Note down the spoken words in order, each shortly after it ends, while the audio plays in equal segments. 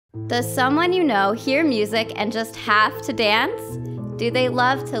Does someone you know hear music and just have to dance? Do they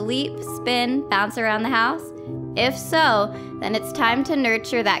love to leap, spin, bounce around the house? If so, then it's time to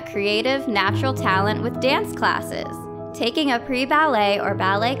nurture that creative, natural talent with dance classes. Taking a pre-ballet or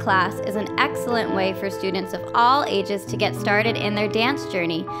ballet class is an excellent way for students of all ages to get started in their dance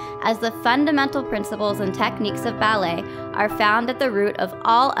journey, as the fundamental principles and techniques of ballet are found at the root of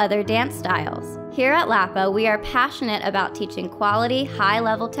all other dance styles. Here at LAAPA, we are passionate about teaching quality,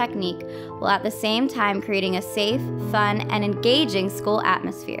 high-level technique while at the same time creating a safe, fun, and engaging school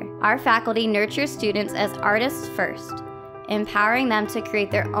atmosphere. Our faculty nurture students as artists first, empowering them to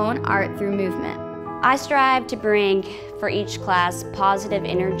create their own art through movement. I strive to bring, for each class, positive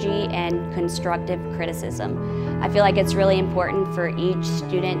energy and constructive criticism. I feel like it's really important for each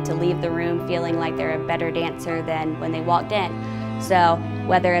student to leave the room feeling like they're a better dancer than when they walked in. So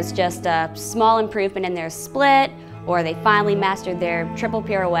whether it's just a small improvement in their split or they finally mastered their triple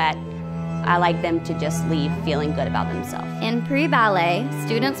pirouette, I like them to just leave feeling good about themselves. In pre-ballet,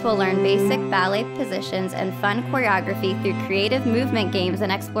 students will learn basic ballet positions and fun choreography through creative movement games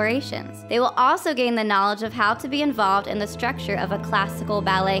and explorations. They will also gain the knowledge of how to be involved in the structure of a classical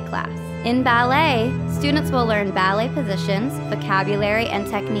ballet class. In ballet, students will learn ballet positions, vocabulary, and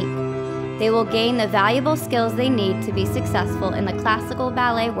technique. They will gain the valuable skills they need to be successful in the classical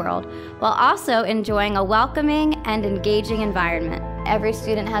ballet world, while also enjoying a welcoming and engaging environment. Every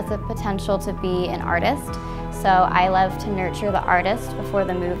student has the potential to be an artist, so I love to nurture the artist before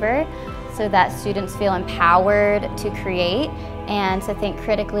the mover so that students feel empowered to create and to think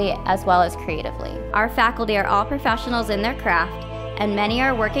critically as well as creatively. Our faculty are all professionals in their craft, and many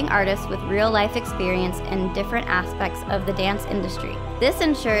are working artists with real-life experience in different aspects of the dance industry. This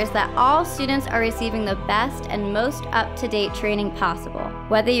ensures that all students are receiving the best and most up-to-date training possible.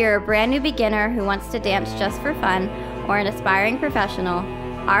 Whether you're a brand new beginner who wants to dance just for fun or an aspiring professional,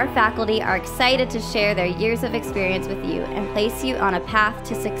 our faculty are excited to share their years of experience with you and place you on a path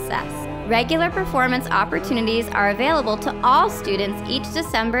to success. Regular performance opportunities are available to all students each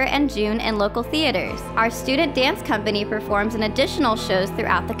December and June in local theaters. Our student dance company performs in additional shows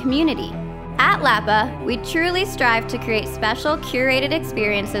throughout the community. At LAAPA, we truly strive to create special, curated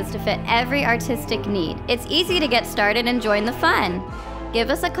experiences to fit every artistic need. It's easy to get started and join the fun. Give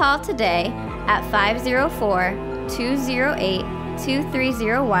us a call today at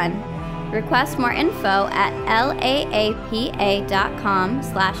 504-208-2301. Request more info at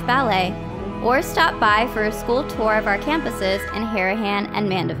laapa.com/ballet or stop by for a school tour of our campuses in Harahan and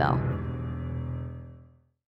Mandeville.